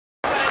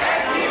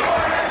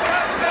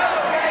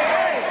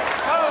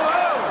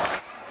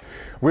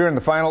We're in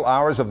the final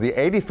hours of the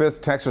 85th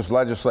Texas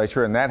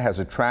Legislature, and that has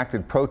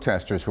attracted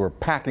protesters who are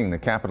packing the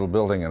Capitol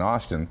building in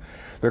Austin.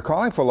 They're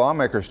calling for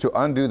lawmakers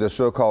to undo the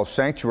so-called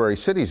Sanctuary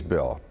Cities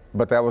bill.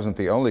 But that wasn't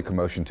the only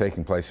commotion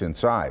taking place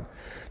inside.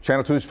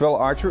 Channel 2's Phil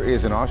Archer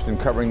is in Austin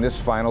covering this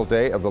final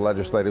day of the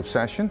legislative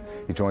session.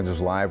 He joins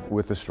us live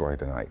with the story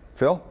tonight.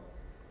 Phil?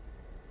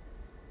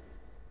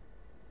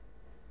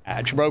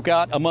 Broke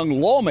out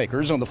among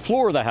lawmakers on the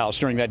floor of the House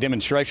during that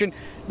demonstration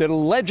that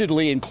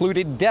allegedly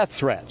included death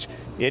threats.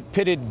 It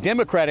pitted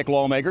Democratic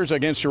lawmakers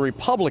against a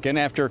Republican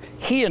after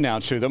he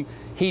announced to them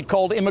he'd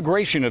called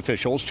immigration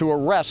officials to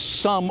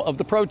arrest some of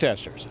the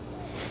protesters.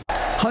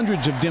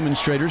 Hundreds of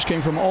demonstrators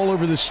came from all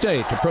over the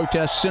state to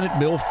protest Senate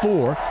Bill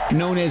 4,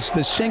 known as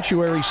the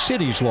Sanctuary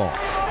Cities Law.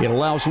 It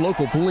allows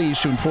local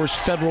police to enforce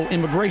federal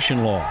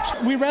immigration laws.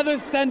 We'd rather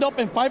stand up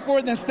and fight for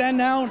it than stand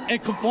down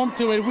and conform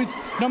to it.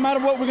 No matter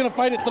what, we're going to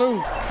fight it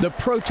through. The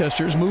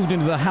protesters moved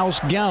into the House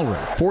gallery,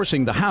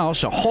 forcing the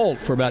House to halt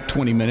for about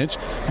 20 minutes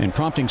and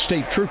prompting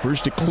state troopers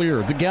to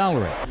clear the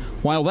gallery.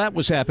 While that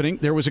was happening,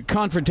 there was a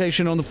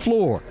confrontation on the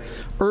floor.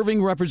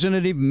 Irving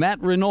Representative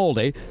Matt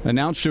Rinaldi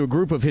announced to a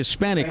group of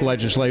Hispanic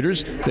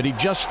legislators that he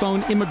just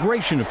phoned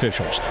immigration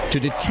officials to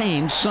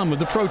detain some of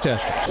the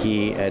protesters.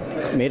 He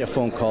had made a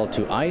phone call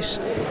to ICE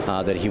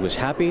that he was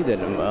happy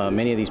that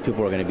many of these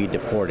people were going to be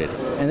deported.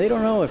 And they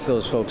don't know if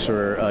those folks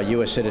are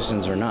U.S.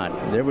 citizens or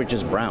not. They were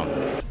just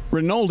brown.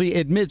 Rinaldi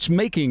admits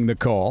making the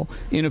call.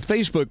 In a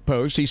Facebook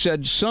post, he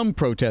said some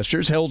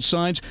protesters held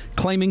signs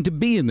claiming to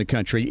be in the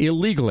country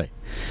illegally.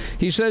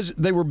 He says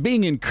they were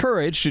being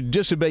encouraged to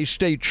disobey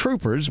state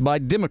troopers by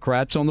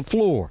Democrats on the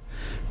floor.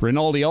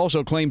 Rinaldi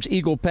also claims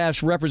Eagle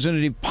Pass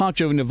Representative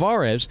Pancho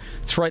Nevarez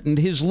threatened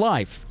his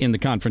life in the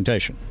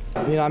confrontation.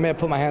 You know, I may have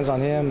put my hands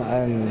on him,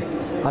 and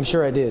I'm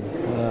sure I did.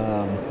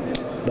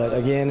 But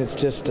again, it's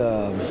just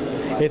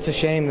it's a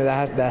shame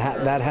that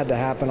that had to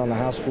happen on the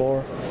House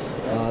floor.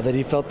 That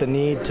he felt the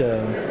need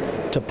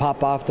to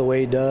pop off the way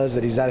he does,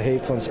 that he's that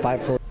hateful and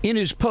spiteful. In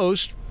his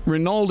post,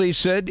 Rinaldi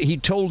said he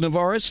told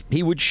Nevarez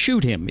he would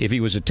shoot him if he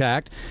was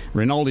attacked.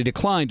 Rinaldi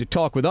declined to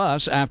talk with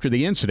us after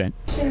the incident.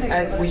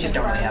 We just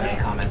don't really have any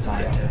comments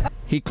on it.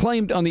 He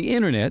claimed on the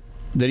internet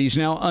that he's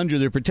now under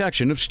the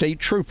protection of state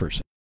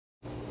troopers.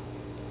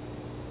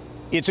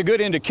 It's a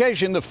good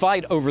indication the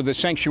fight over the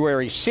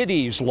Sanctuary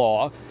Cities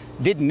law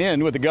didn't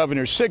end with the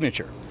governor's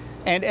signature.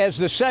 And as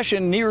the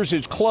session nears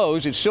its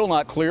close, it's still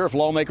not clear if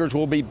lawmakers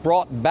will be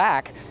brought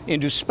back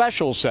into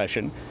special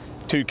session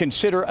to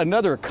consider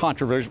another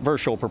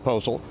controversial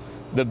proposal,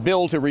 the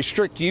bill to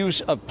restrict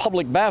use of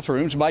public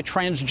bathrooms by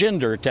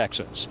transgender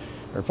Texans.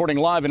 Reporting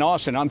live in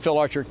Austin, I'm Phil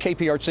Archer,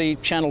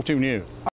 KPRC Channel 2 News.